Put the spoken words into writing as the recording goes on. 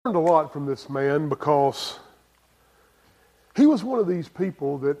learned a lot from this man because he was one of these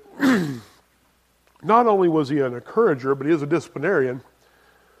people that not only was he an encourager, but he is a disciplinarian,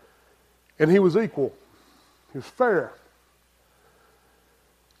 and he was equal. He was fair.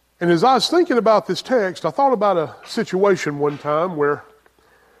 And as I was thinking about this text, I thought about a situation one time where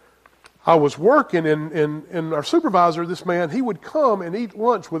I was working, and our supervisor, this man, he would come and eat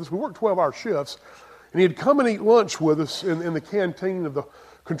lunch with us. We worked 12-hour shifts, and he'd come and eat lunch with us in the canteen of the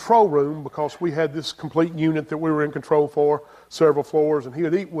control room because we had this complete unit that we were in control for, several floors, and he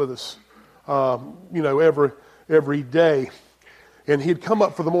would eat with us, every day. And he'd come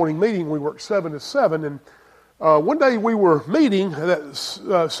up for the morning meeting. We worked 7 to 7, and one day we were meeting, that's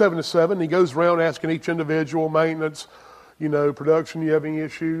 7 to 7. He goes around asking each individual, maintenance, production, you have any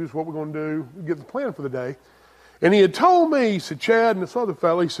issues, what we're going to do, get the plan for the day. And he had told me, he said, Chad and this other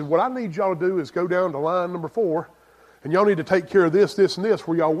fellow, he said, what I need y'all to do is go down to line number 4, and y'all need to take care of this, this, and this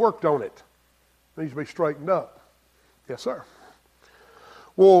where y'all worked on it. It needs to be straightened up. Yes, sir.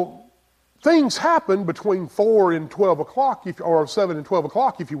 Well, things happen between 4 and 12 o'clock, or 7 and 12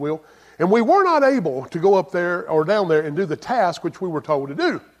 o'clock, if you will, and we were not able to go up there or down there and do the task which we were told to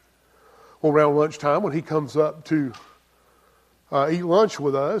do. Well, around lunchtime, when he comes up to eat lunch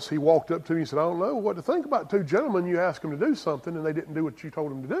with us, he walked up to me and said, I don't know what to think about 2 gentlemen. You asked them to do something, and they didn't do what you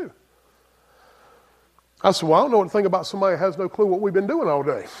told them to do. I said, well, I don't know what to think about somebody that has no clue what we've been doing all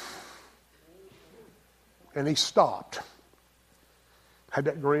day. And he stopped. Had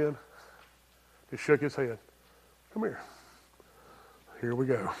that grin. Just shook his head. Come here. Here we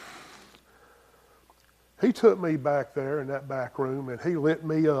go. He took me back there in that back room, and he lit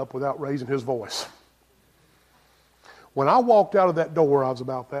me up without raising his voice. When I walked out of that door, I was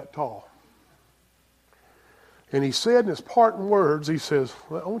about that tall. And he said in his parting words, he says,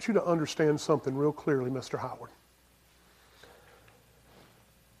 well, I want you to understand something real clearly, Mr. Howard.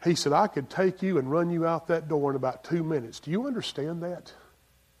 He said, I could take you and run you out that door in about 2 minutes. Do you understand that?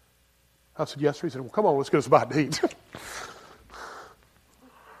 I said, yes, sir. He said, well, come on, let's get us a bite to eat.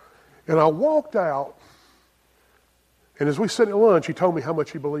 And I walked out, and as we sat at lunch, he told me how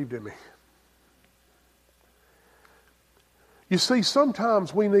much he believed in me. You see,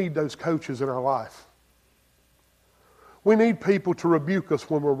 sometimes we need those coaches in our life. We need people to rebuke us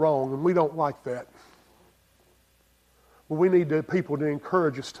when we're wrong, and we don't like that. But we need people to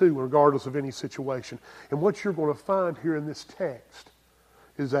encourage us too, regardless of any situation. And what you're going to find here in this text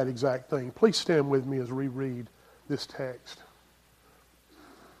is that exact thing. Please stand with me as we read this text.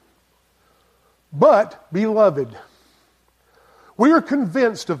 But, beloved, we are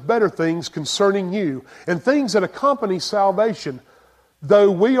convinced of better things concerning you and things that accompany salvation, though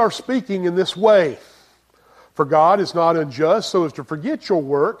we are speaking in this way. For God is not unjust so as to forget your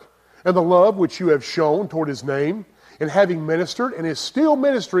work and the love which you have shown toward His name, and having ministered and is still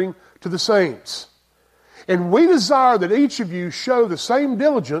ministering to the saints. And we desire that each of you show the same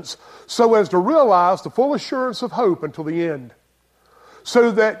diligence so as to realize the full assurance of hope until the end, so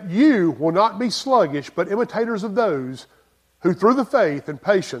that you will not be sluggish, but imitators of those who through the faith and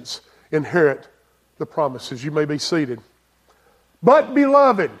patience inherit the promises. You may be seated. But,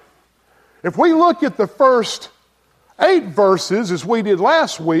 beloved, if we look at the first 8 verses, as we did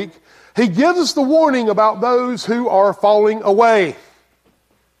last week, he gives us the warning about those who are falling away.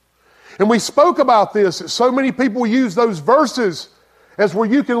 And we spoke about this, that so many people use those verses as where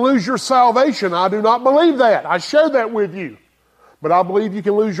you can lose your salvation. I do not believe that. I shared that with you. But I believe you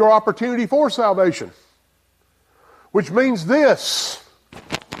can lose your opportunity for salvation. Which means this,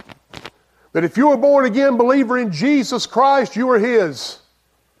 that if you're a born-again believer in Jesus Christ, you are His.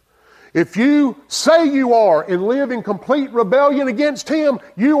 If you say you are and live in complete rebellion against Him,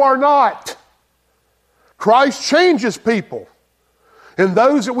 you are not. Christ changes people. And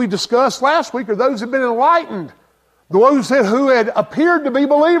those that we discussed last week are those that have been enlightened. Those who had appeared to be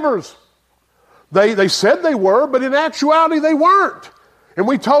believers. They said they were, but in actuality they weren't. And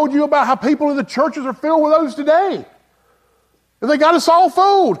we told you about how people in the churches are filled with those today. And they got us all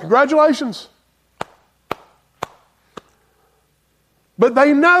fooled. Congratulations. But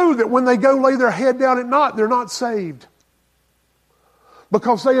they know that when they go lay their head down at night, they're not saved.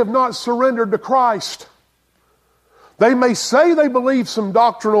 Because they have not surrendered to Christ. They may say they believe some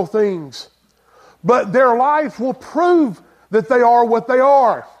doctrinal things, but their life will prove that they are what they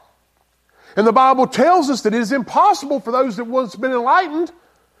are. And the Bible tells us that it is impossible for those that once been enlightened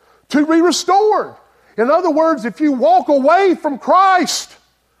to be restored. In other words, if you walk away from Christ,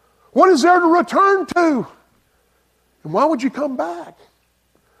 what is there to return to? And why would you come back?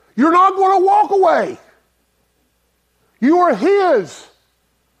 You're not going to walk away. You are His.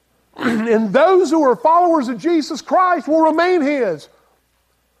 And those who are followers of Jesus Christ will remain His.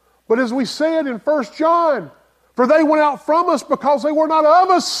 But as we said in 1 John, for they went out from us because they were not of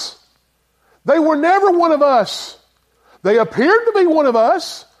us. They were never one of us. They appeared to be one of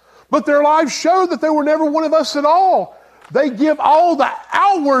us, but their lives showed that they were never one of us at all. They give all the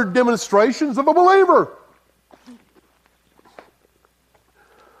outward demonstrations of a believer,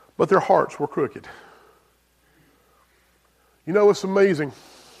 but their hearts were crooked. You know, it's amazing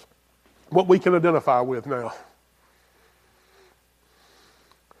what we can identify with now.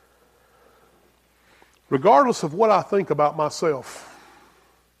 Regardless of what I think about myself,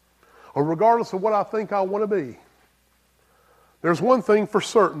 or regardless of what I think I want to be, there's one thing for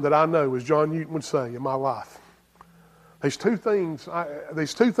certain that I know, as John Newton would say, in my life. There's two things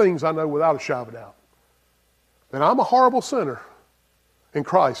I know without a shadow of a doubt. That I'm a horrible sinner, and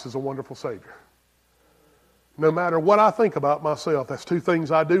Christ is a wonderful Savior. No matter what I think about myself, that's two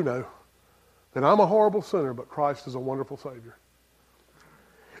things I do know. That I'm a horrible sinner, but Christ is a wonderful Savior.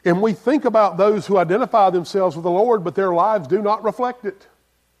 And we think about those who identify themselves with the Lord, but their lives do not reflect it.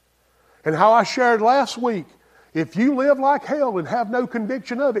 And how I shared last week, if you live like hell and have no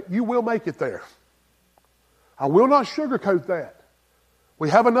conviction of it, you will make it there. I will not sugarcoat that.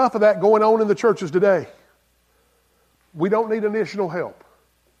 We have enough of that going on in the churches today. We don't need additional help.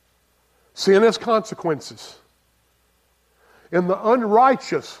 Sin has consequences. And the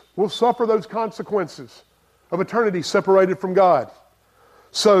unrighteous will suffer those consequences of eternity separated from God.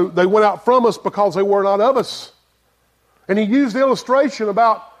 So they went out from us because they were not of us. And he used the illustration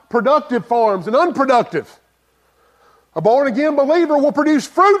about productive farms and unproductive. A born-again believer will produce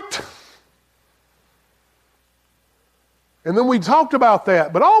fruit. And then we talked about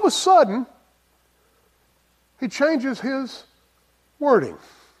that. But all of a sudden, he changes his wording.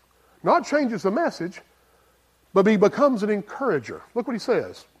 Not changes the message, but he becomes an encourager. Look what he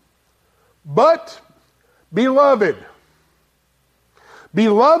says. But, beloved.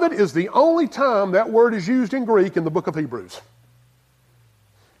 Beloved is the only time that word is used in Greek in the book of Hebrews.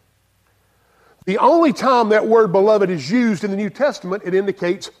 The only time that word beloved is used in the New Testament, it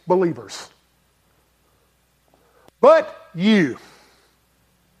indicates believers. But you.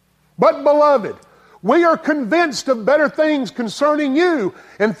 But beloved, we are convinced of better things concerning you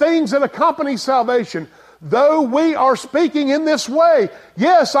and things that accompany salvation. Though we are speaking in this way,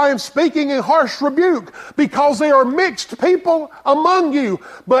 yes, I am speaking in harsh rebuke because they are mixed people among you.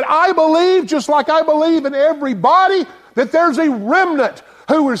 But I believe, just like I believe in everybody, that there's a remnant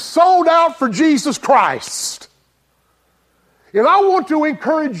who is sold out for Jesus Christ. And I want to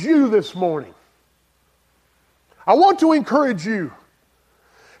encourage you this morning. I want to encourage you.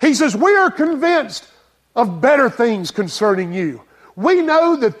 He says, we are convinced of better things concerning you. We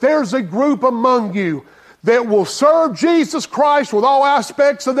know that there's a group among you that will serve Jesus Christ with all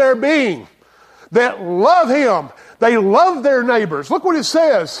aspects of their being, that love Him. They love their neighbors. Look what it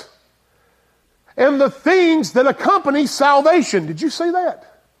says. And the things that accompany salvation. Did you see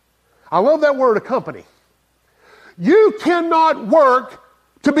that? I love that word, accompany. You cannot work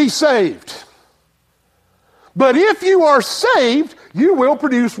to be saved. But if you are saved, you will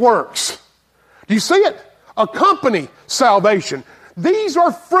produce works. Do you see it? Accompany salvation. These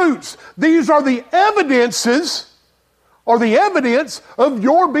are fruits. These are the evidences or the evidence of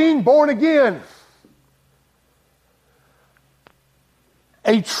your being born again.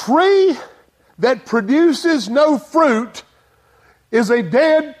 A tree that produces no fruit is a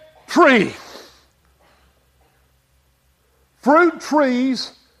dead tree. Fruit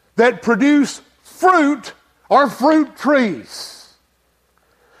trees that produce fruit are fruit trees.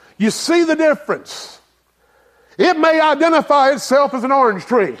 You see the difference? It may identify itself as an orange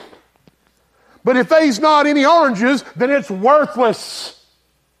tree. But if there's not any oranges, then it's worthless.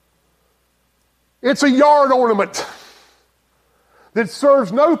 It's a yard ornament that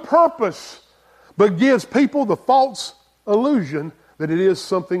serves no purpose but gives people the false illusion that it is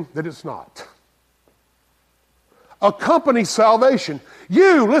something that it's not. Accompany salvation.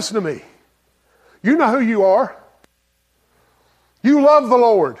 You, listen to me. You know who you are. You love the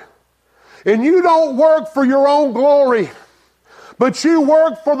Lord. And you don't work for your own glory, but you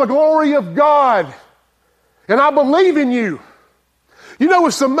work for the glory of God. And I believe in you. You know,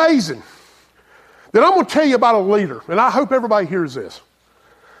 it's amazing that I'm going to tell you about a leader, and I hope everybody hears this.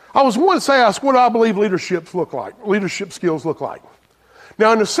 I was once asked, what do I believe leadership skills look like?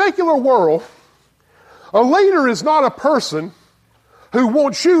 Now, in the secular world, a leader is not a person who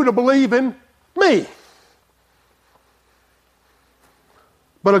wants you to believe in me.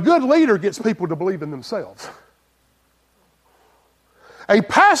 But a good leader gets people to believe in themselves. A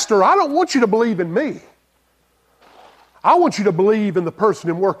pastor, I don't want you to believe in me. I want you to believe in the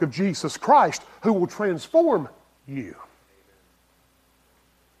person and work of Jesus Christ who will transform you.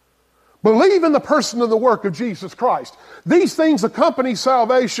 Believe in the person and the work of Jesus Christ. These things accompany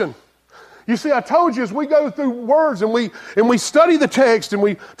salvation. You see, I told you as we go through words and we study the text and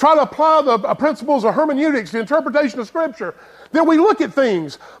we try to apply the principles of hermeneutics, the interpretation of Scripture, then we look at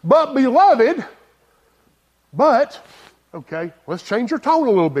things. But beloved, okay, let's change your tone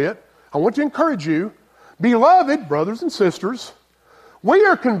a little bit. I want to encourage you. Beloved brothers and sisters, we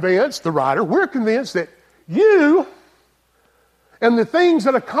are convinced, the writer, we're convinced that you and the things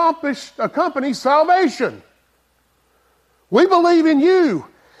that accompany salvation. We believe in you,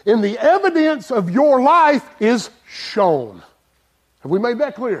 and the evidence of your life is shown. Have we made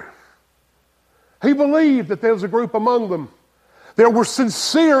that clear? He believed that there was a group among them that were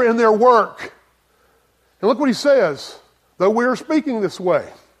sincere in their work. And look what he says, though we are speaking this way.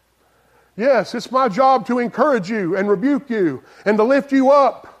 Yes, it's my job to encourage you and rebuke you and to lift you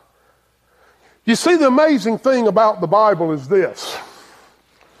up. You see, the amazing thing about the Bible is this.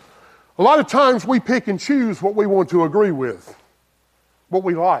 A lot of times we pick and choose what we want to agree with, what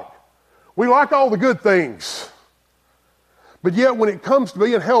we like. We like all the good things. But yet when it comes to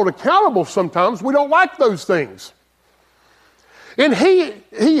being held accountable sometimes, we don't like those things. And he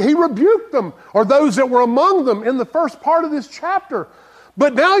rebuked them, or those that were among them, in the first part of this chapter.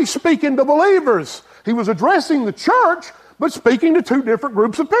 But now he's speaking to believers. He was addressing the church, but speaking to two different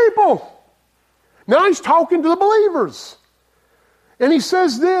groups of people. Now he's talking to the believers. And he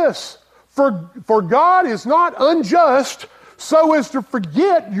says this, For God is not unjust so as to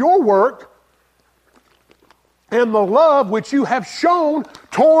forget your work and the love which you have shown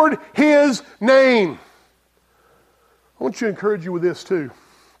toward His name. I want to encourage you with this too.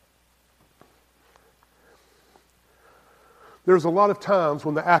 There's a lot of times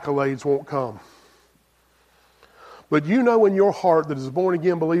when the accolades won't come. But you know in your heart that as a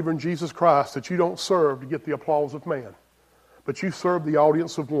born-again believer in Jesus Christ that you don't serve to get the applause of man, but you serve the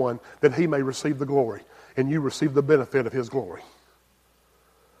audience of one that He may receive the glory, and you receive the benefit of His glory.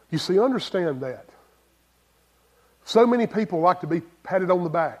 You see, understand that. So many people like to be patted on the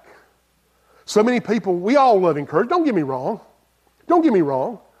back. So many people, we all love encouragement. Don't get me wrong. Don't get me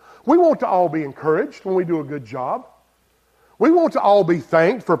wrong. We want to all be encouraged when we do a good job. We want to all be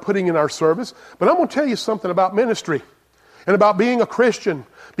thanked for putting in our service. But I'm going to tell you something about ministry and about being a Christian.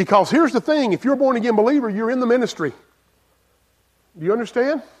 Because here's the thing. If you're a born-again believer, you're in the ministry. Do you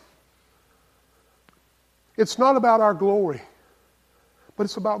understand? It's not about our glory, but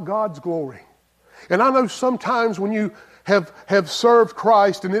it's about God's glory. And I know sometimes when you have served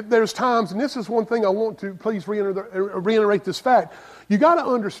Christ, and there's times, and this is one thing I want to please reiterate this fact. You got to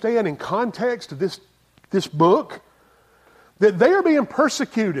understand in context of this book that they are being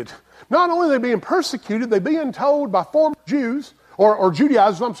persecuted. Not only are they being persecuted, they're being told by former Jews, or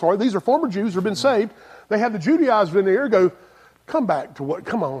Judaizers, I'm sorry, these are former Jews who have been saved. They have the Judaizers in there go, come back to what,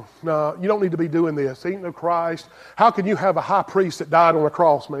 come on, no, you don't need to be doing this. Ain't no Christ. How can you have a high priest that died on a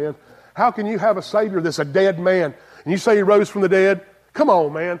cross, man? How can you have a Savior that's a dead man? And you say He rose from the dead? Come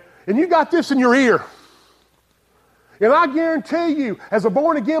on, man. And you got this in your ear. And I guarantee you, as a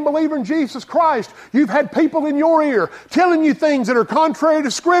born-again believer in Jesus Christ, you've had people in your ear telling you things that are contrary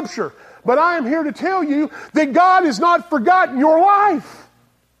to Scripture. But I am here to tell you that God has not forgotten your life.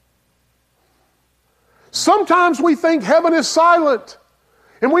 Sometimes we think heaven is silent.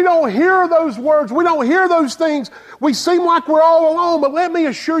 And we don't hear those words. We don't hear those things. We seem like we're all alone. But let me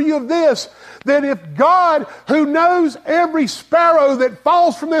assure you of this, that if God, who knows every sparrow that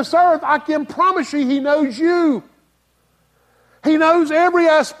falls from this earth, I can promise you He knows you. He knows every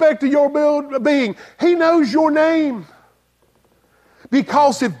aspect of your being. He knows your name.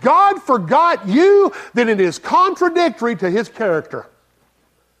 Because if God forgot you, then it is contradictory to His character.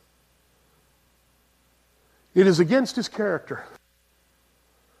 It is against His character.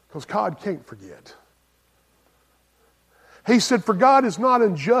 Because God can't forget. He said, for God is not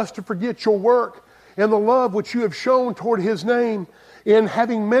unjust to forget your work and the love which you have shown toward His name in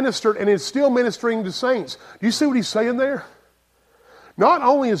having ministered and is still ministering to saints. Do you see what He's saying there? Not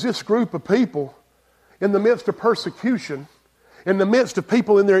only is this group of people in the midst of persecution, in the midst of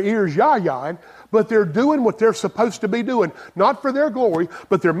people in their ears yah-yahing, but they're doing what they're supposed to be doing. Not for their glory,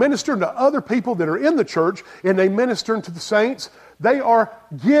 but they're ministering to other people that are in the church, and they ministering to the saints. They are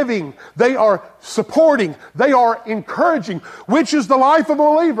giving, they are supporting, they are encouraging, which is the life of a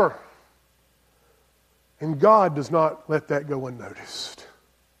believer. And God does not let that go unnoticed.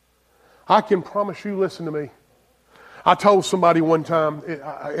 I can promise you, listen to me. I told somebody one time,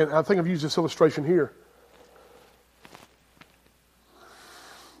 and I think I've used this illustration here,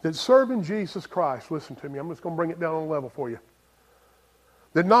 that serving Jesus Christ, listen to me, I'm just going to bring it down on a level for you,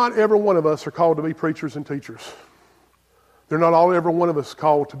 that not every one of us are called to be preachers and teachers. They're not all every one of us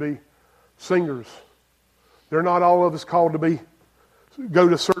called to be singers. They're not all of us called to go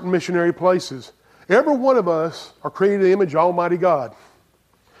to certain missionary places. Every one of us are created in the image of Almighty God.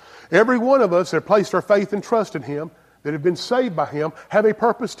 Every one of us that have placed our faith and trust in Him, that have been saved by Him, have a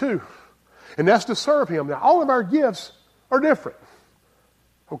purpose too. And that's to serve Him. Now, all of our gifts are different.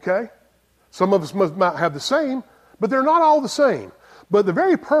 Okay? Some of us might have the same, but they're not all the same. But the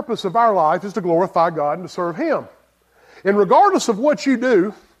very purpose of our life is to glorify God and to serve Him. And regardless of what you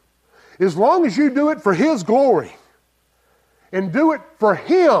do, as long as you do it for His glory and do it for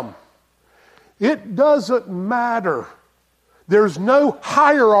Him, it doesn't matter. There's no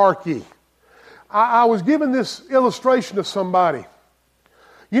hierarchy. I was given this illustration to somebody.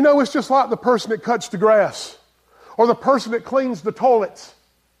 You know, it's just like the person that cuts the grass or the person that cleans the toilets.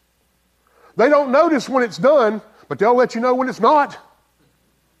 They don't notice when it's done, but they'll let you know when it's not.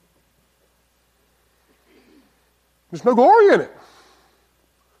 There's no glory in it.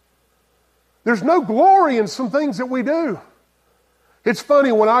 There's no glory in some things that we do. It's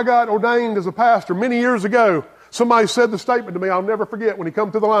funny, when I got ordained as a pastor many years ago, somebody said the statement to me I'll never forget when he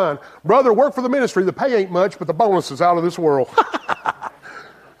come to the line. Brother, work for the ministry. The pay ain't much, but the bonus is out of this world.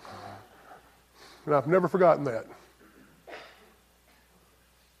 And I've never forgotten that.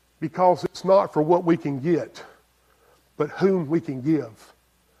 Because it's not for what we can get, but whom we can give.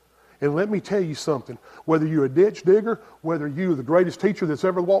 And let me tell you something. Whether you're a ditch digger, whether you're the greatest teacher that's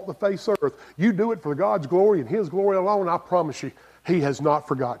ever walked the face of earth, you do it for God's glory and His glory alone, I promise you, He has not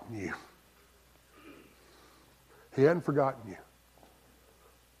forgotten you. He hadn't forgotten you.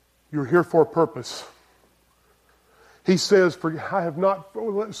 You're here for a purpose. He says, I have not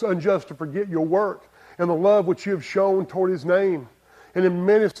unjust to forget your work and the love which you have shown toward His name, and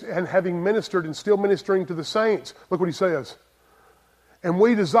having ministered and still ministering to the saints. Look what He says. And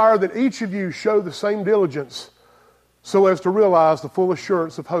we desire that each of you show the same diligence so as to realize the full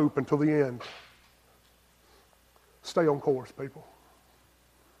assurance of hope until the end. Stay on course, people.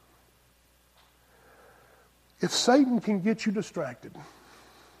 If Satan can get you distracted,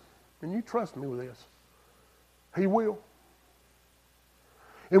 and you trust me with this, he will.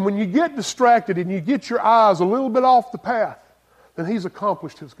 And when you get distracted and you get your eyes a little bit off the path, then he's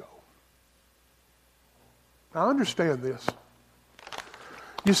accomplished his goal. Now, understand this.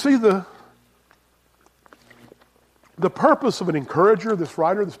 You see, the purpose of an encourager, this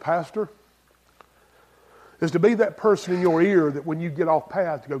writer, this pastor, is to be that person in your ear that when you get off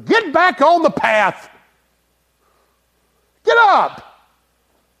path, to go, get back on the path. Get up.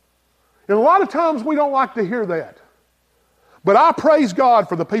 And a lot of times we don't like to hear that. But I praise God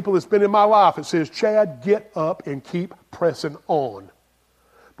for the people that's been in my life that says, Chad, get up and keep pressing on.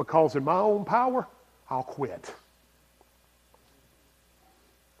 Because in my own power, I'll quit.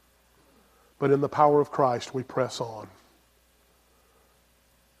 But in the power of Christ, we press on.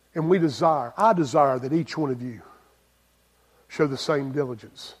 And I desire that each one of you show the same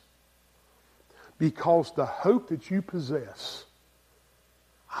diligence. Because the hope that you possess,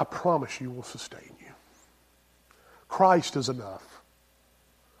 I promise you, will sustain you. Christ is enough.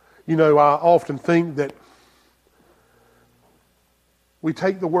 You know, I often think that we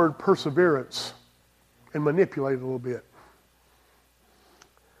take the word perseverance and manipulate it a little bit.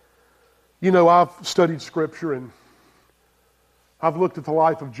 You know, I've studied Scripture and I've looked at the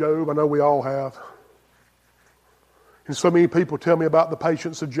life of Job. I know we all have. And so many people tell me about the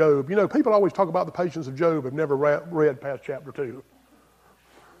patience of Job. You know, people always talk about the patience of Job, have never read past chapter 2.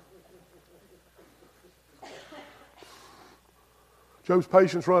 Job's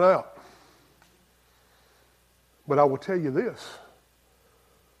patience run out. But I will tell you this.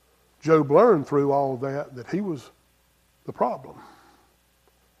 Job learned through all of that he was the problem.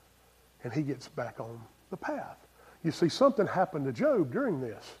 And he gets back on the path. You see, something happened to Job during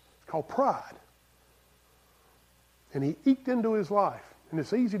this. It's called pride. And he eked into his life. And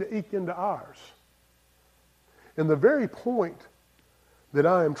it's easy to eke into ours. And the very point that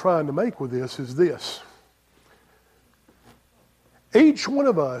I am trying to make with this is this. Each one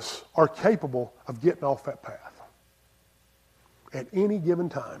of us are capable of getting off that path at any given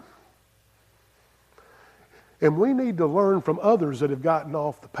time. And we need to learn from others that have gotten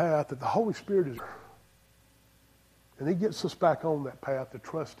off the path that the Holy Spirit is. And He gets us back on that path to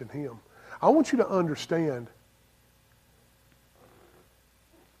trust in Him. I want you to understand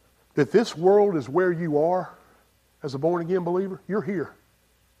that this world is where you are as a born-again believer. You're here.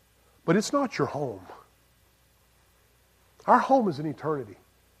 But it's not your home. Our home is in eternity.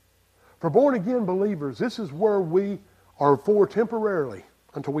 For born-again believers, this is where we are for temporarily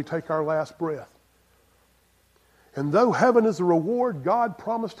until we take our last breath. And though heaven is the reward, God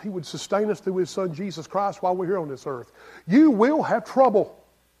promised He would sustain us through His Son Jesus Christ while we're here on this earth. You will have trouble.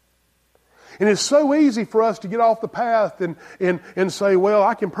 And it's so easy for us to get off the path and say, well,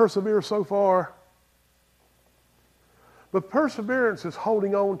 I can persevere so far. But perseverance is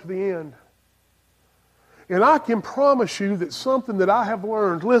holding on to the end. And I can promise you that something that I have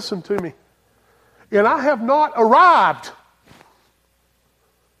learned, listen to me, and I have not arrived.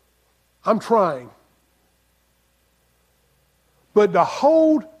 I'm trying. But to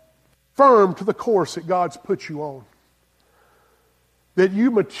hold firm to the course that God's put you on. That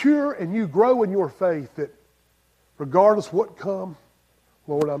you mature and you grow in your faith, that regardless what come,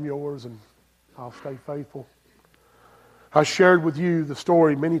 Lord, I'm yours and I'll stay faithful. I shared with you the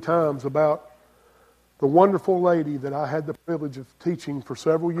story many times about the wonderful lady that I had the privilege of teaching for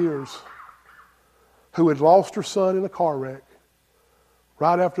several years, who had lost her son in a car wreck.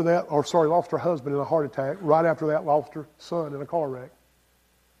 Right after that, lost her husband in a heart attack. Right after that, lost her son in a car wreck.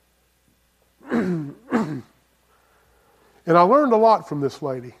 And I learned a lot from this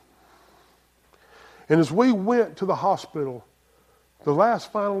lady. And as we went to the hospital, the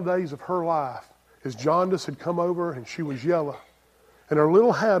last final days of her life, as jaundice had come over and she was yellow, and her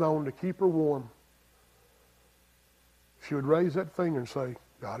little hat on to keep her warm, she would raise that finger and say,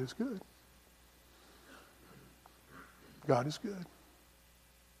 God is good. God is good.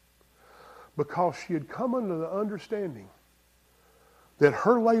 Because she had come under the understanding that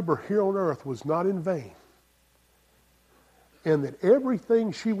her labor here on earth was not in vain, and that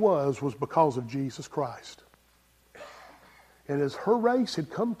everything she was because of Jesus Christ. And as her race had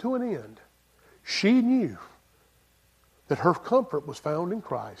come to an end, she knew that her comfort was found in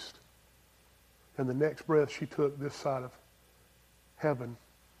Christ. And the next breath she took this side of heaven,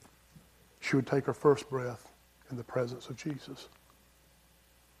 she would take her first breath in the presence of Jesus.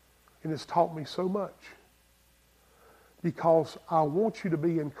 And it's taught me so much, because I want you to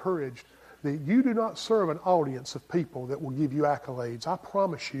be encouraged that you do not serve an audience of people that will give you accolades. I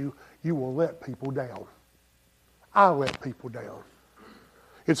promise you, you will let people down. I let people down.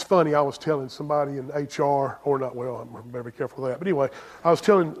 It's funny, I was telling somebody in HR, I'm very careful of that. But anyway, I was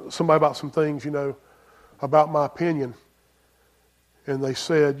telling somebody about some things, about my opinion. And they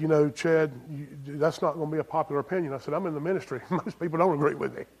said, Chad, that's not going to be a popular opinion. I said, I'm in the ministry. Most people don't agree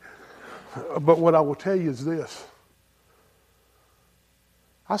with me. But what I will tell you is this.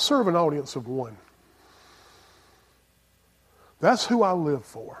 I serve an audience of one. That's who I live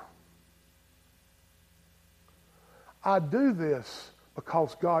for. I do this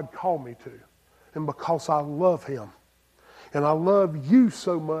because God called me to, and because I love Him. And I love you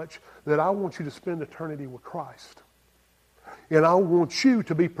so much that I want you to spend eternity with Christ. And I want you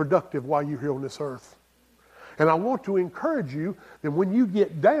to be productive while you're here on this earth. And I want to encourage you that when you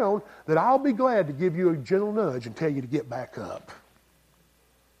get down, that I'll be glad to give you a gentle nudge and tell you to get back up.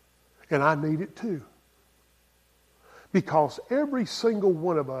 And I need it too. Because every single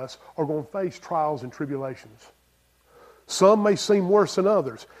one of us are going to face trials and tribulations. Some may seem worse than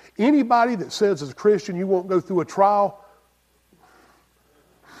others. Anybody that says as a Christian you won't go through a trial,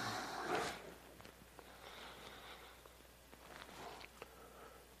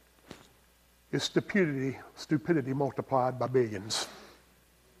 is stupidity multiplied by billions.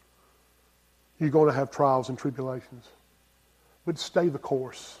 You're going to have trials and tribulations. But stay the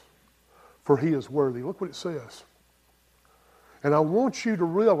course, for He is worthy. Look what it says. And I want you to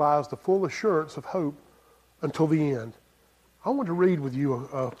realize the full assurance of hope until the end. I want to read with you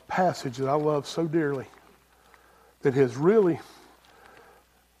a passage that I love so dearly, that has really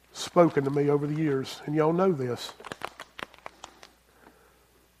spoken to me over the years. And y'all know this.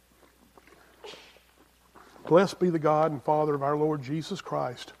 Blessed be the God and Father of our Lord Jesus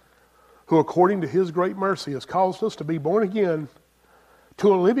Christ, who according to His great mercy has caused us to be born again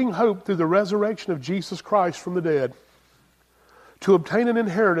to a living hope through the resurrection of Jesus Christ from the dead, to obtain an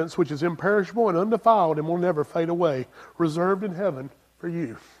inheritance which is imperishable and undefiled and will never fade away, reserved in heaven for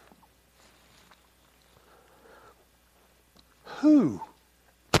you. Who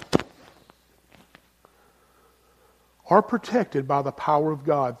are protected by the power of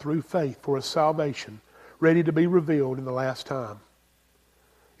God through faith for a salvation ready to be revealed in the last time.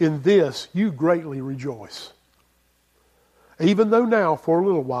 In this you greatly rejoice, even though now for a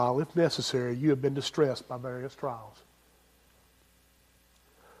little while, if necessary, you have been distressed by various trials,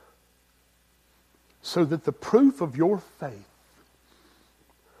 so that the proof of your faith,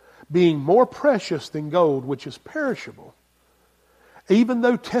 being more precious than gold which is perishable, even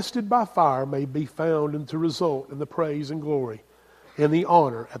though tested by fire, may be found and to result in the praise and glory and the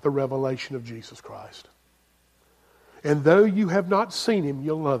honor at the revelation of Jesus Christ. And though you have not seen Him,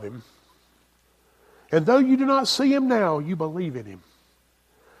 you'll love Him. And though you do not see Him now, you believe in Him.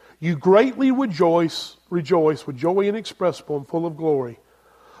 You greatly rejoice with joy inexpressible and full of glory,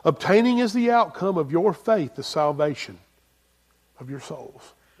 obtaining as the outcome of your faith the salvation of your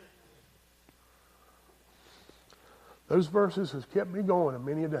souls. Those verses has kept me going a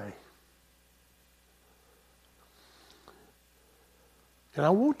many a day. And I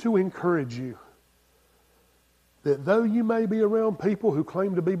want to encourage you that though you may be around people who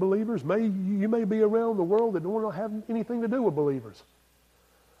claim to be believers, you may be around the world that don't have anything to do with believers.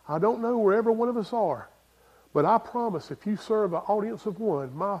 I don't know where every one of us are, but I promise if you serve an audience of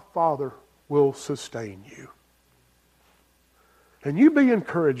one, my Father will sustain you. And you be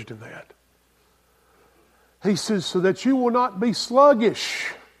encouraged in that. He says, so that you will not be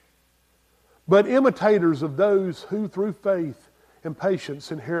sluggish, but imitators of those who through faith and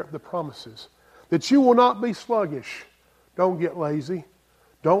patience inherit the promises. That you will not be sluggish. Don't get lazy.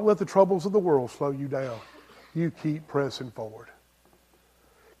 Don't let the troubles of the world slow you down. You keep pressing forward.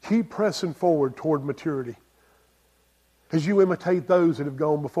 Keep pressing forward toward maturity as you imitate those that have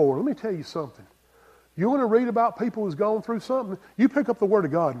gone before. Let me tell you something. You want to read about people who's gone through something? You pick up the Word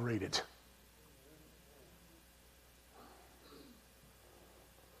of God and read it.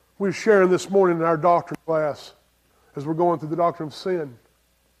 We were sharing this morning in our doctrine class as we're going through the doctrine of sin.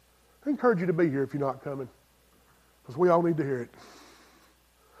 I encourage you to be here if you're not coming, because we all need to hear it.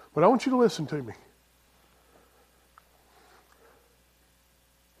 But I want you to listen to me.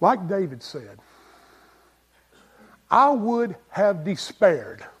 Like David said, I would have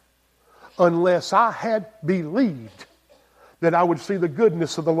despaired unless I had believed that I would see the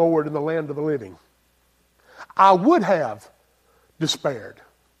goodness of the Lord in the land of the living. I would have despaired.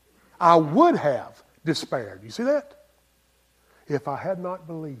 I would have despaired. You see that? If I had not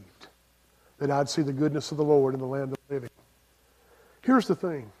believed that I'd see the goodness of the Lord in the land of the living. Here's the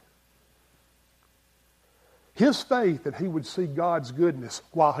thing. His faith that he would see God's goodness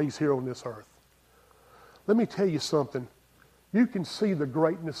while he's here on this earth. Let me tell you something. You can see the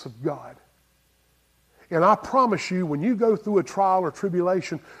greatness of God. And I promise you, when you go through a trial or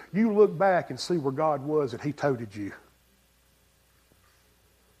tribulation, you look back and see where God was and he toted you.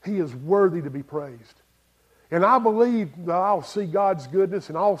 He is worthy to be praised. And I believe that I'll see God's goodness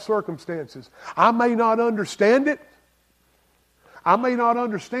in all circumstances. I may not understand it. I may not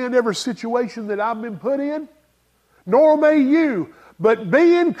understand every situation that I've been put in. Nor may you. But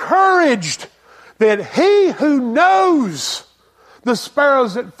be encouraged that he who knows the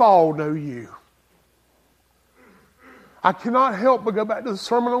sparrows that fall know you. I cannot help but go back to the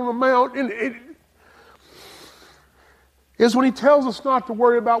Sermon on the Mount. And it is when he tells us not to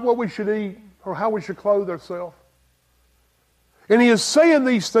worry about what we should eat or how we should clothe ourselves. And he is saying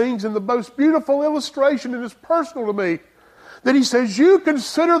these things in the most beautiful illustration, and it's personal to me, that he says, you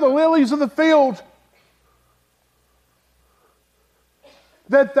consider the lilies of the field,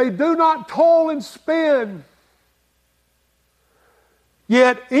 that they do not toil and spin.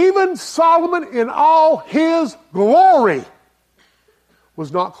 Yet even Solomon in all his glory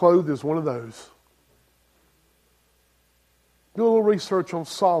was not clothed as one of those. Do a little research on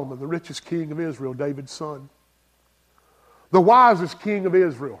Solomon, the richest king of Israel, David's son. The wisest king of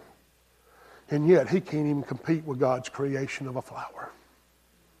Israel. And yet he can't even compete with God's creation of a flower.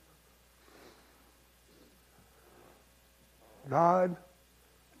 God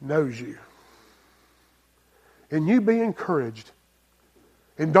knows you. And you be encouraged.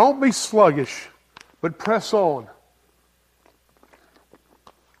 And don't be sluggish, but press on.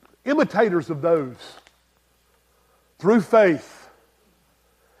 Imitators of those through faith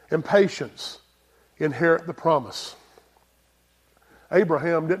and patience inherit the promise.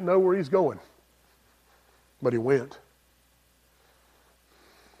 Abraham didn't know where he's going, but he went.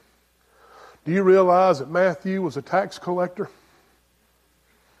 Do you realize that Matthew was a tax collector?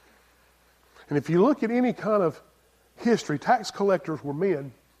 And if you look at any kind of history, tax collectors were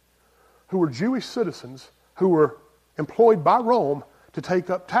men who were Jewish citizens who were employed by Rome to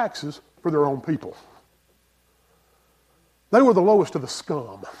take up taxes for their own people. They were the lowest of the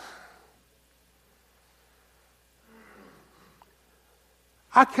scum.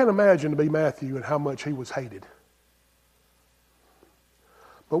 I can't imagine to be Matthew and how much he was hated.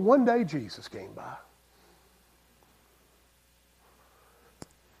 But one day Jesus came by.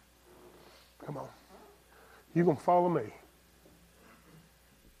 Come on. You're going to follow me.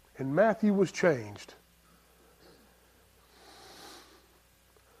 And Matthew was changed.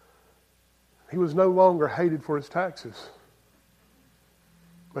 He was no longer hated for his taxes,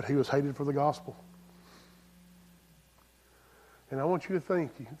 but he was hated for the gospel. And I want you to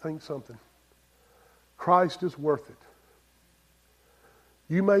think something. Christ is worth it.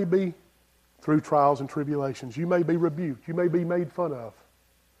 You may be through trials and tribulations. You may be rebuked. You may be made fun of.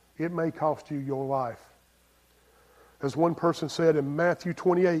 It may cost you your life. As one person said in Matthew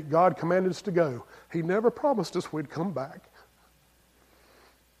 28, God commanded us to go. He never promised us we'd come back.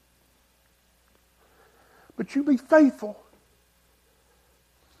 But you be faithful.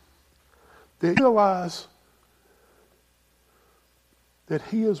 That you realize that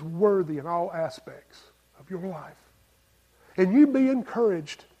He is worthy in all aspects of your life. And you be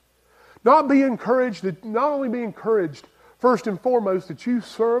encouraged. Not only be encouraged, first and foremost, that you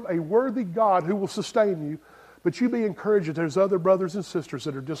serve a worthy God who will sustain you, but you be encouraged that there's other brothers and sisters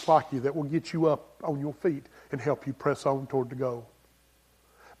that are just like you that will get you up on your feet and help you press on toward the goal.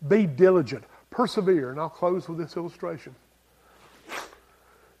 Be diligent. Persevere. And I'll close with this illustration.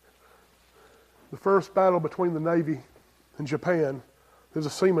 The first battle between the Navy and Japan, there's a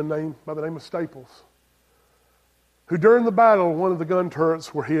seaman named by the name of Staples, who during the battle, one of the gun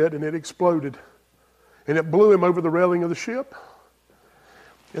turrets were hit and it exploded. And it blew him over the railing of the ship.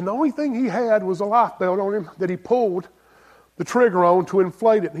 And the only thing he had was a life belt on him that he pulled the trigger on to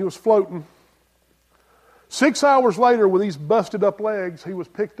inflate it. And he was floating. 6 hours later, with these busted up legs, he was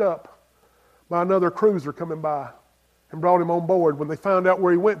picked up by another cruiser coming by and brought him on board. When they found out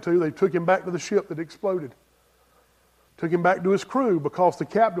where he went to, they took him back to the ship that exploded. Took him back to his crew because the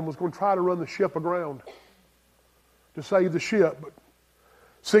captain was going to try to run the ship aground to save the ship. But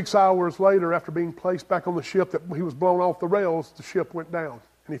 6 hours later, after being placed back on the ship that he was blown off the rails, the ship went down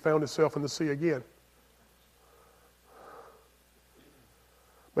and he found himself in the sea again.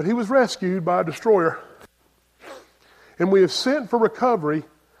 But he was rescued by a destroyer. And we have sent for recovery.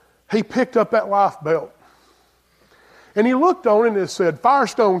 He picked up that life belt. And he looked on it and it said,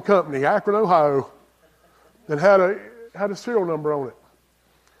 Firestone Company, Akron, Ohio, and had a serial number on it.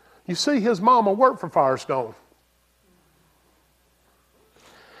 You see, his mama worked for Firestone.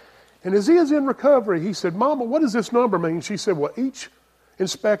 And as he is in recovery, he said, Mama, what does this number mean? She said, well, each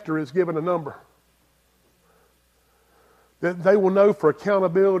inspector is given a number that they will know for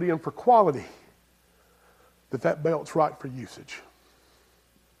accountability and for quality that belt's right for usage.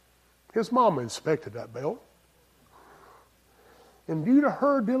 His mama inspected that belt. And due to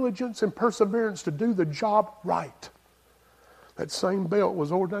her diligence and perseverance to do the job right, that same belt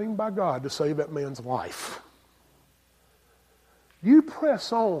was ordained by God to save that man's life. You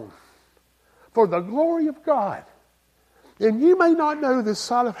press on for the glory of God. And you may not know this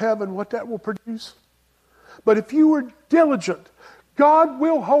side of heaven what that will produce. But if you are diligent, God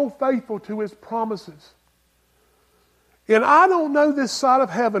will hold faithful to His promises. And I don't know this side of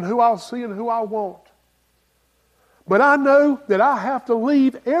heaven who I'll see and who I won't. But I know that I have to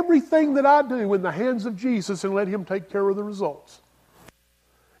leave everything that I do in the hands of Jesus and let Him take care of the results.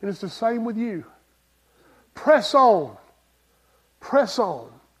 And it's the same with you. Press on. Press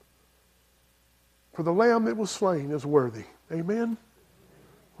on. For the Lamb that was slain is worthy. Amen?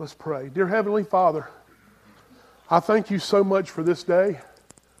 Let's pray. Dear Heavenly Father, I thank You so much for this day.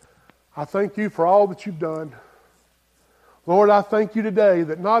 I thank You for all that You've done. Lord, I thank You today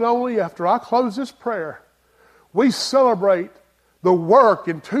that not only after I close this prayer, we celebrate the work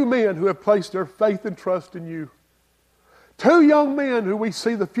in two men who have placed their faith and trust in You. Two young men who we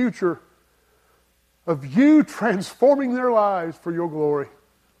see the future of You transforming their lives for Your glory.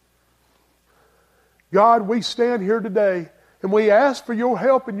 God, we stand here today and we ask for Your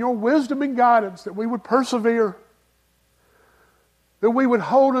help and Your wisdom and guidance, that we would persevere, that we would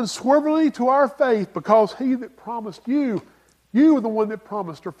hold unswervingly to our faith, because He that promised You are the one that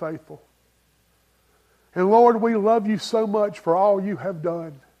promised are faithful. And Lord, we love You so much for all You have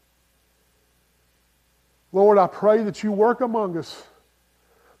done. Lord, I pray that You work among us,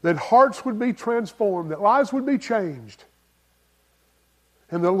 that hearts would be transformed, that lives would be changed.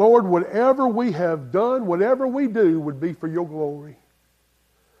 And that, Lord, whatever we have done, whatever we do, would be for Your glory.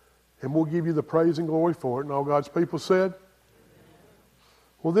 And we'll give You the praise and glory for it. And all God's people said,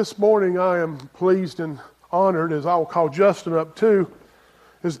 well, this morning I am pleased and honored, as I will call Justin up too,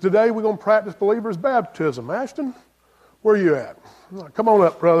 is today we're going to practice believers' baptism. Ashton, where are you at? Come on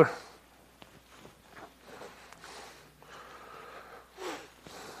up, brother.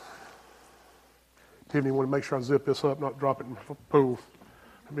 Tiffany, want to make sure I zip this up, not drop it in the pool.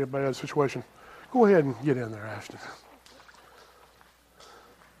 That'd be a bad situation. Go ahead and get in there, Ashton.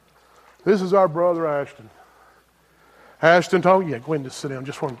 This is our brother, Ashton. Ashton, go ahead and sit down.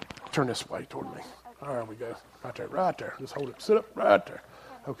 Just want to turn this way toward me. There we go. Right there. Just hold it. Sit up right there.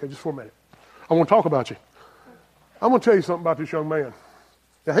 Okay, just for a minute. I want to talk about you. I'm going to tell you something about this young man.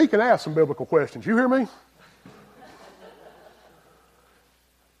 Now, he can ask some biblical questions. You hear me?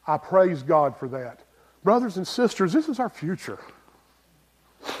 I praise God for that. Brothers and sisters, this is our future.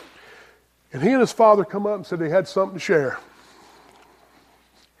 And he and his father come up and said they had something to share.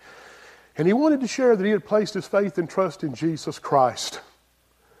 And he wanted to share that he had placed his faith and trust in Jesus Christ.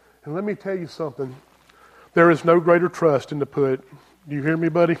 And let me tell you something. There is no greater trust than to put, do you hear me,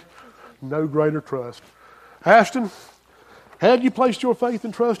 buddy? No greater trust. Ashton, had you placed your faith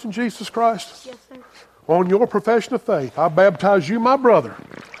and trust in Jesus Christ? Yes, sir. On your profession of faith, I baptize you, my brother,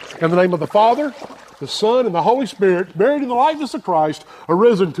 in the name of the Father, the Son, and the Holy Spirit, buried in the likeness of Christ,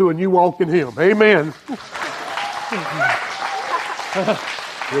 arisen to a new walk in Him. Amen.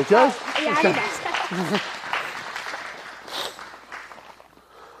 You okay? Yeah, I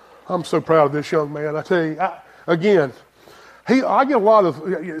I'm so proud of this young man. I tell you, I get a lot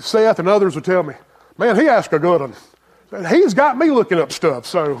of, Seth and others will tell me, man, he asked a good one. He's got me looking up stuff.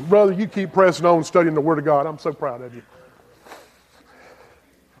 So, brother, you keep pressing on, studying the Word of God. I'm so proud of you.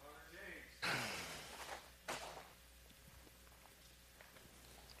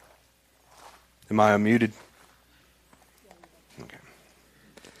 Am I unmuted? Okay.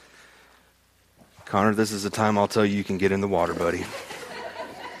 Connor, this is the time I'll tell you you can get in the water, buddy.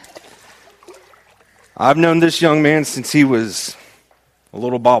 I've known this young man since he was a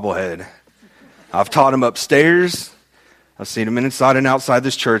little bobblehead. I've taught him upstairs. I've seen him inside and outside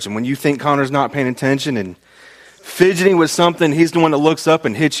this church. And when you think Connor's not paying attention and fidgeting with something, he's the one that looks up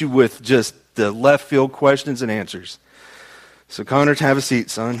and hits you with just the left field questions and answers. So Connor, have a seat,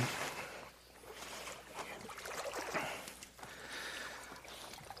 son.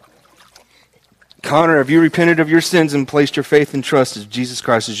 Connor, have you repented of your sins and placed your faith and trust in Jesus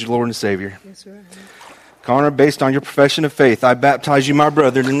Christ as your Lord and Savior? Yes, sir. Connor, based on your profession of faith, I baptize you, my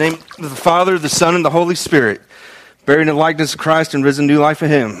brother, in the name of the Father, the Son, and the Holy Spirit, buried in the likeness of Christ and risen new life in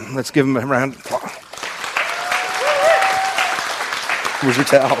Him. Let's give Him a round of applause. Where's your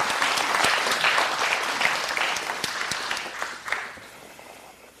towel?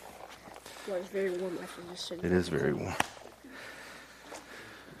 Well, it's very warm. I should just sit. It is very warm.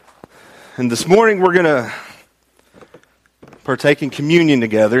 And this morning we're going to partake in communion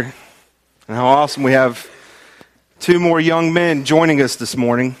together. And how awesome we have two more young men joining us this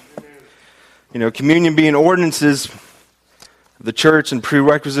morning. You know, communion being ordinances of the church and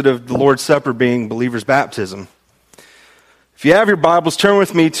prerequisite of the Lord's Supper being believers' baptism. If you have your Bibles, turn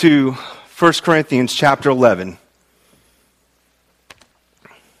with me to 1 Corinthians chapter 11.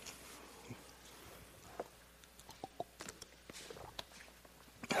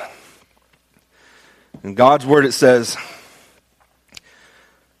 In God's Word it says,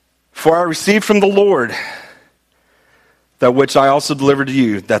 "For I received from the Lord that which I also delivered to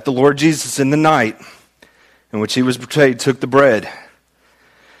you, that the Lord Jesus in the night in which He was betrayed took the bread.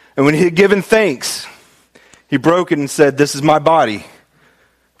 And when He had given thanks, He broke it and said, 'This is my body,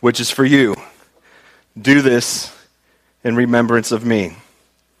 which is for you. Do this in remembrance of me.'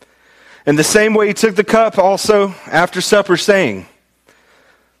 In the same way He took the cup also after supper, saying,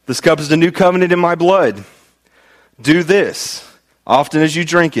 'This cup is the new covenant in my blood. Do this often as you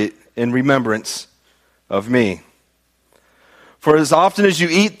drink it in remembrance of me. For as often as you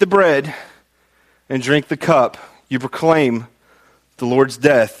eat the bread and drink the cup, you proclaim the Lord's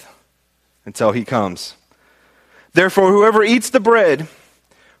death until He comes. Therefore, whoever eats the bread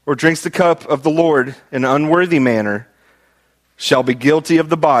or drinks the cup of the Lord in an unworthy manner shall be guilty of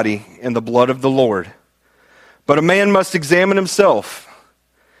the body and the blood of the Lord. But a man must examine himself,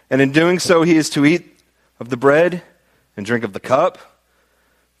 and in doing so he is to eat of the bread and drink of the cup.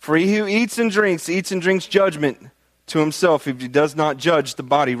 For he who eats and drinks judgment to himself if he does not judge the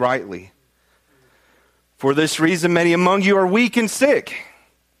body rightly. For this reason many among you are weak and sick,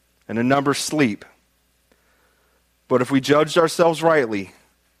 and a number sleep. But if we judged ourselves rightly,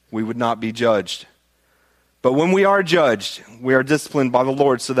 we would not be judged. But when we are judged, we are disciplined by the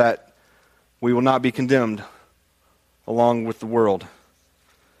Lord so that we will not be condemned along with the world."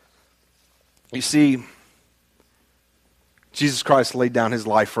 You see, Jesus Christ laid down His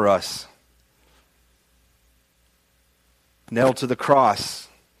life for us. Nailed to the cross,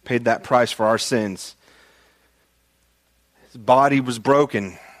 paid that price for our sins. His body was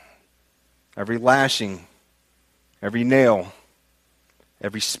broken. Every lashing, every nail,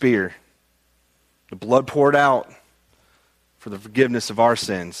 every spear. The blood poured out for the forgiveness of our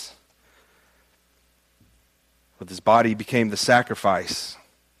sins. But His body became the sacrifice,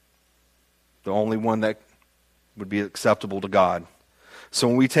 the only one that would be acceptable to God. So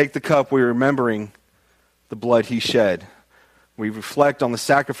when we take the cup, we're remembering the blood He shed. We reflect on the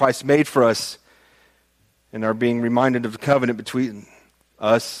sacrifice made for us and are being reminded of the covenant between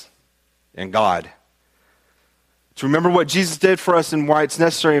us and God. To remember what Jesus did for us and why it's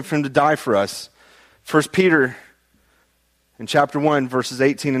necessary for Him to die for us. 1 Peter in chapter 1, verses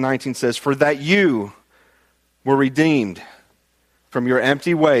 18 and 19 says, "For that you were redeemed from your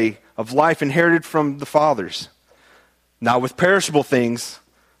empty way of life inherited from the fathers, not with perishable things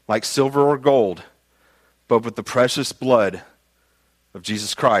like silver or gold, but with the precious blood of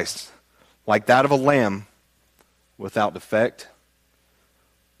Jesus Christ, like that of a lamb without defect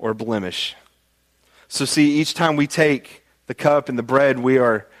or blemish. So see, each time we take the cup and the bread, we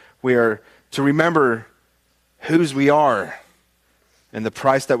are to remember whose we are and the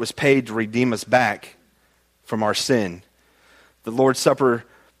price that was paid to redeem us back from our sin. The Lord's Supper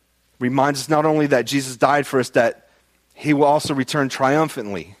reminds us not only that Jesus died for us, that he will also return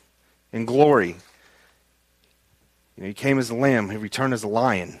triumphantly in glory. He came as a lamb, he returned as a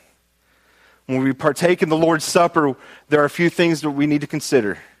lion. When we partake in the Lord's Supper, there are a few things that we need to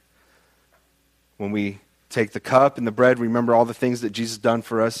consider. When we take the cup and the bread, remember all the things that Jesus has done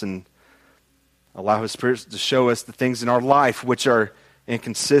for us and allow his Spirit to show us the things in our life which are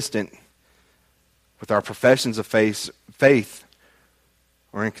inconsistent with our professions of faith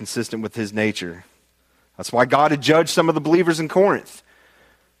or inconsistent with his nature. That's why God had judged some of the believers in Corinth.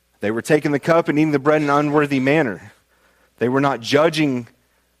 They were taking the cup and eating the bread in an unworthy manner. They were not judging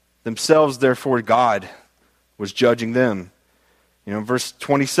themselves, therefore God was judging them. Verse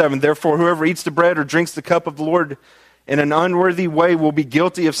 27, therefore whoever eats the bread or drinks the cup of the Lord in an unworthy way will be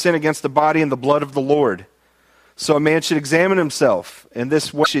guilty of sin against the body and the blood of the Lord. So a man should examine himself, and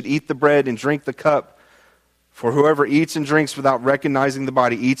this way should eat the bread and drink the cup. For whoever eats and drinks without recognizing the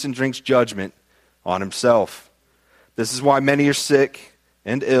body eats and drinks judgment on himself. This is why many are sick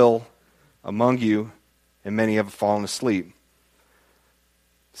and ill among you, and many have fallen asleep.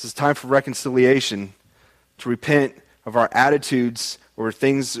 This is time for reconciliation, to repent of our attitudes or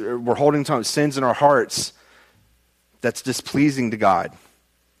things we're holding to, sins in our hearts that's displeasing to God.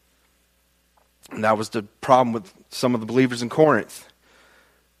 And that was the problem with some of the believers in Corinth.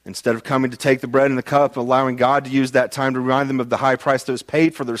 Instead of coming to take the bread and the cup, allowing God to use that time to remind them of the high price that was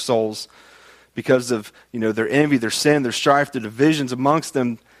paid for their souls because of their envy, their sin, their strife, the divisions amongst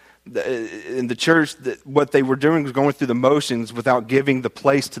them in the church, what they were doing was going through the motions without giving the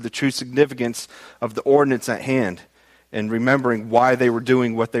place to the true significance of the ordinance at hand and remembering why they were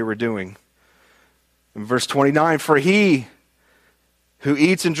doing what they were doing. In verse 29, for he who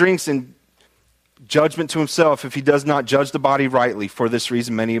eats and drinks in judgment to himself, if he does not judge the body rightly, for this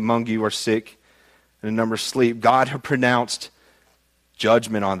reason many among you are sick and a number sleep. God had pronounced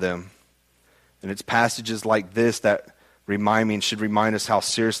judgment on them. And it's passages like this that should remind us how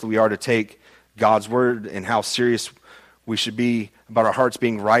seriously we are to take God's word and how serious we should be about our hearts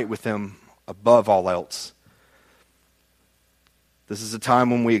being right with him above all else. This is a time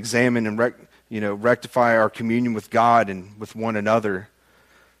when we examine and rectify our communion with God and with one another.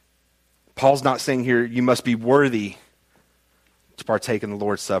 Paul's not saying here you must be worthy to partake in the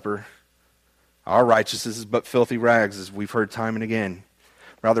Lord's Supper. Our righteousness is but filthy rags, as we've heard time and again.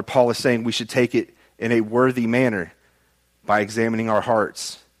 Rather, Paul is saying we should take it in a worthy manner by examining our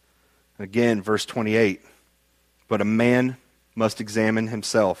hearts. Again, verse 28, but a man must examine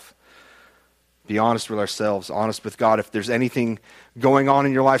himself. Be honest with ourselves, honest with God. If there's anything going on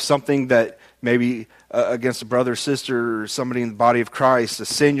in your life, something that maybe against a brother or sister or somebody in the body of Christ, a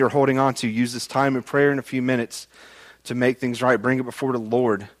sin you're holding on to, use this time in prayer in a few minutes to make things right. Bring it before the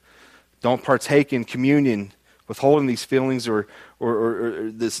Lord. Don't partake in communion withholding these feelings or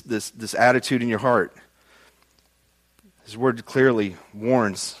this attitude in your heart. His word clearly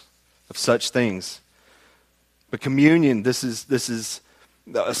warns of such things. But communion, this is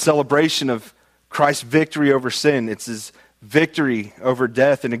a celebration of Christ's victory over sin. It's his victory over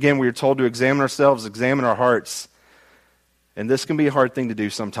death. And again, we are told to examine ourselves, examine our hearts. And this can be a hard thing to do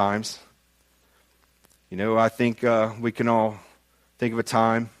sometimes. I think we can all think of a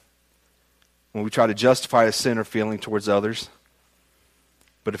time when we try to justify a sin or feeling towards others.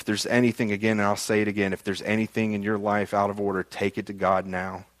 But if there's anything, again, and I'll say it again, if there's anything in your life out of order, take it to God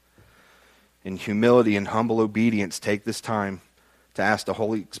now. In humility and humble obedience, take this time to ask the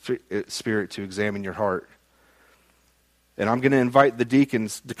Holy Spirit to examine your heart. And I'm going to invite the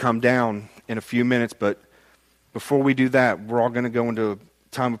deacons to come down in a few minutes, but before we do that, we're all going to go into a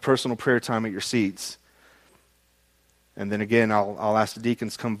time of personal prayer time at your seats. And then again, I'll ask the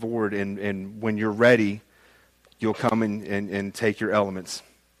deacons to come forward, and when you're ready, you'll come and take your elements.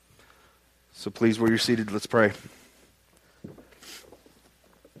 So please, where you're seated, let's pray.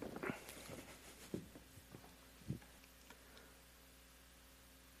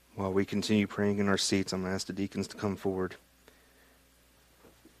 While we continue praying in our seats, I'm going to ask the deacons to come forward.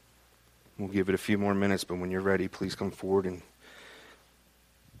 We'll give it a few more minutes, but when you're ready, please come forward and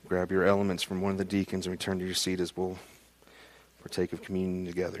grab your elements from one of the deacons and return to your seat as we'll partake of communion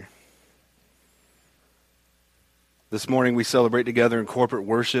together. This morning we celebrate together in corporate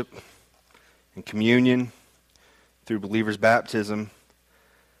worship and communion through believers' baptism.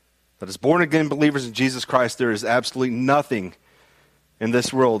 That as born-again believers in Jesus Christ, there is absolutely nothing in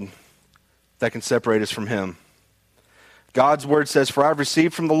this world that can separate us from Him. God's word says, "For I have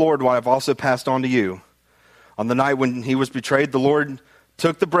received from the Lord what I have also passed on to you. On the night when He was betrayed, the Lord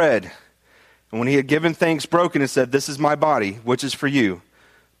took the bread, and when He had given thanks, broken, and said, 'This is my body, which is for you.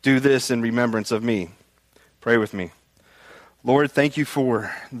 Do this in remembrance of me.'" Pray with me. Lord, thank you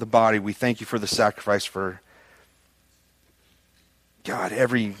for the body. We thank you for the sacrifice, for, God,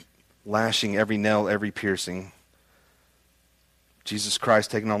 every lashing, every nail, every piercing. Jesus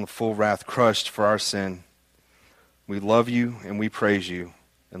Christ taking on the full wrath, crushed for our sin. We love you and we praise you,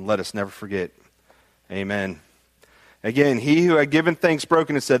 and let us never forget. Amen. Again, He who had given thanks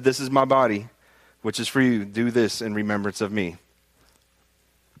broken and said, "This is my body, which is for you. Do this in remembrance of me."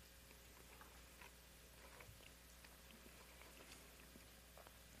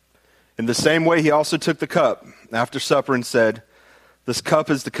 In the same way, He also took the cup after supper and said, "This cup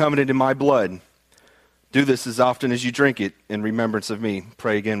is the covenant in my blood. Do this as often as you drink it in remembrance of me."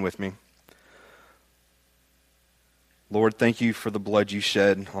 Pray again with me. Lord, thank you for the blood you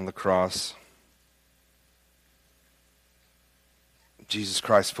shed on the cross. Jesus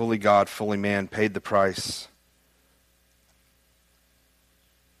Christ, fully God, fully man, paid the price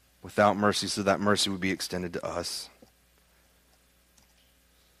without mercy, so that mercy would be extended to us.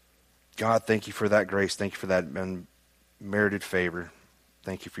 God, thank you for that grace. Thank you for that unmerited favor.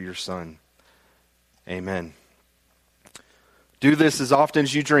 Thank you for your Son. Amen. Do this as often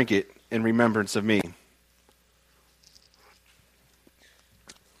as you drink it in remembrance of me.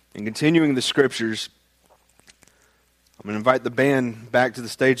 In continuing the scriptures, I'm going to invite the band back to the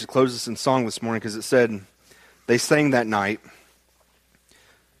stage to close us in song this morning, because it said they sang that night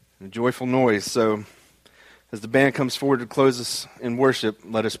in a joyful noise. So as the band comes forward to close us in worship,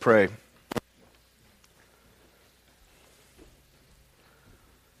 let us pray.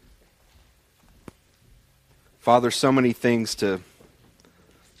 Father, so many things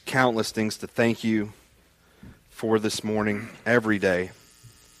countless things to thank you for this morning, every day.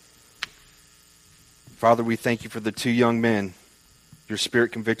 Father, we thank you for the two young men, your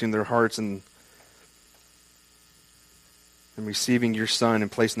Spirit convicting their hearts and receiving your Son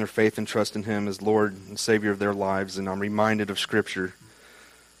and placing their faith and trust in Him as Lord and Savior of their lives. And I'm reminded of Scripture,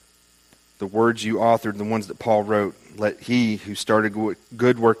 the words you authored, the ones that Paul wrote. Let He who started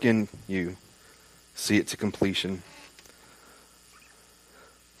good work in you see it to completion.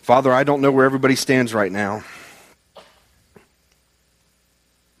 Father, I don't know where everybody stands right now,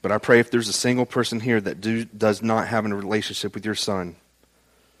 but I pray if there's a single person here that does not have a relationship with your Son,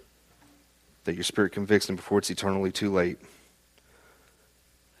 that your Spirit convicts them before it's eternally too late.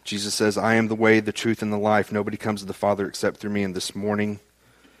 Jesus says, "I am the way, the truth, and the life. Nobody comes to the Father except through me." And this morning,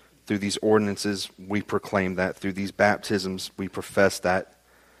 through these ordinances, we proclaim that. Through these baptisms, we profess that.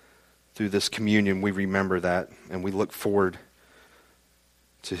 Through this communion, we remember that, and we look forward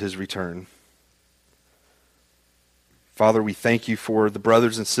to His return. Father, we thank you for the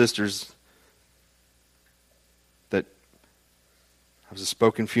brothers and sisters that, as I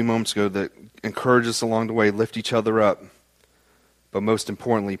spoke a few moments ago, that encourage us along the way, lift each other up, but most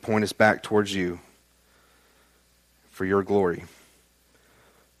importantly, point us back towards you for your glory.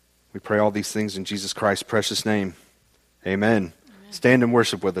 We pray all these things in Jesus Christ's precious name. Amen. Stand and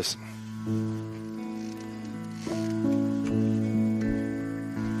worship with us.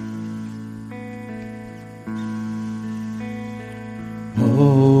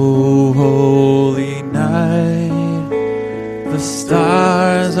 Oh, holy night, the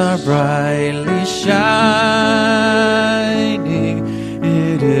stars are brightly shining.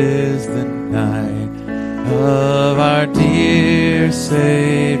 It is the night of our dear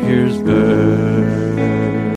Savior's